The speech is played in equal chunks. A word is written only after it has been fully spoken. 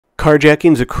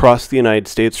Carjackings across the United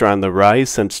States are on the rise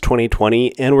since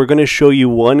 2020, and we're going to show you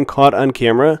one caught on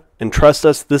camera, and trust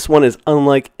us, this one is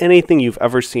unlike anything you've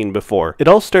ever seen before. It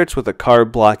all starts with a car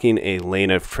blocking a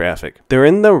lane of traffic. They're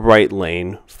in the right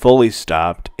lane, fully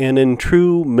stopped, and in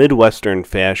true Midwestern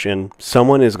fashion,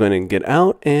 someone is going to get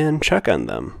out and check on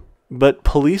them. But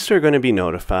police are going to be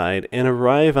notified and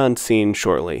arrive on scene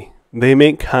shortly. They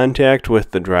make contact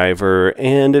with the driver,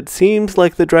 and it seems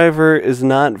like the driver is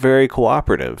not very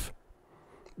cooperative.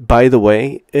 By the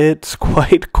way, it's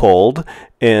quite cold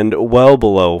and well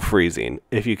below freezing,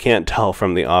 if you can't tell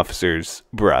from the officer's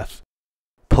breath.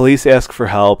 Police ask for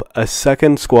help, a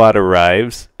second squad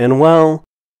arrives, and well,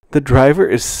 the driver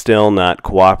is still not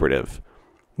cooperative.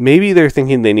 Maybe they're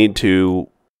thinking they need to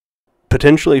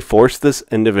potentially force this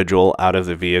individual out of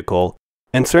the vehicle.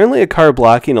 And certainly a car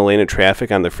blocking a lane of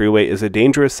traffic on the freeway is a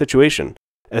dangerous situation,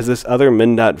 as this other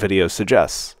MnDOT video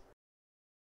suggests.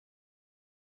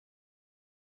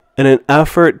 In an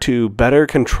effort to better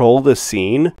control the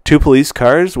scene, 2 police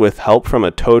cars with help from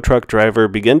a tow truck driver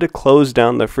begin to close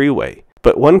down the freeway.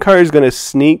 But one car is going to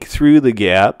sneak through the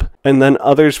gap, and then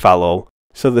others follow,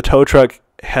 so the tow truck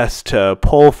has to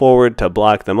pull forward to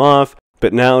block them off,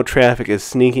 but now traffic is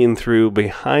sneaking through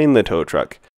behind the tow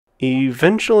truck.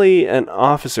 Eventually, an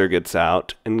officer gets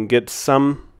out and gets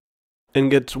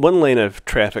one lane of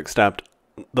traffic stopped,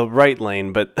 the right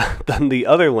lane, but then the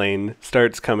other lane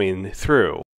starts coming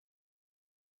through.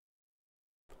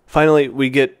 Finally,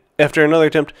 after another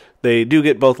attempt, they do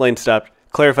get both lanes stopped,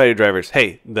 clarify to drivers,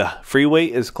 hey, the freeway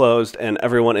is closed and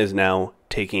everyone is now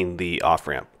taking the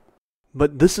off-ramp.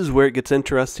 But this is where it gets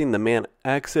interesting. The man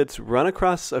exits, run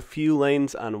across a few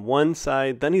lanes on one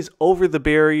side, then he's over the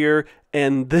barrier,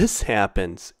 and this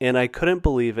happens. And I couldn't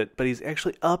believe it, but he's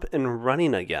actually up and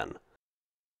running again.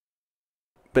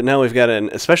 But now we've got an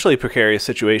especially precarious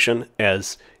situation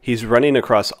as he's running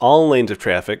across all lanes of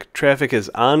traffic. Traffic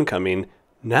is oncoming.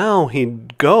 Now he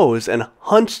goes and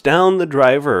hunts down the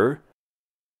driver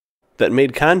that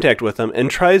made contact with him and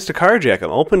tries to carjack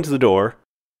him, opens the door.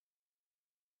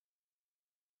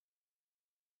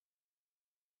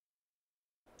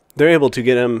 They're able to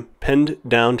get him pinned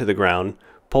down to the ground,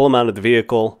 pull him out of the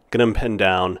vehicle, get him pinned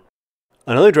down.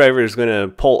 Another driver is going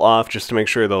to pull off just to make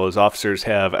sure those officers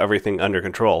have everything under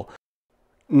control.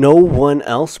 No one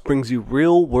else brings you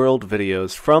real-world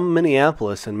videos from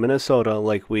Minneapolis and Minnesota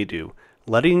like we do,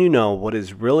 letting you know what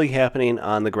is really happening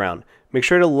on the ground. Make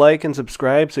sure to like and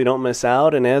subscribe so you don't miss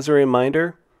out, and as a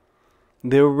reminder,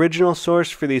 the original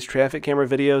source for these traffic camera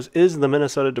videos is the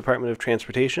Minnesota Department of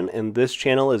Transportation, and this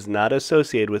channel is not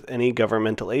associated with any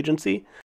governmental agency.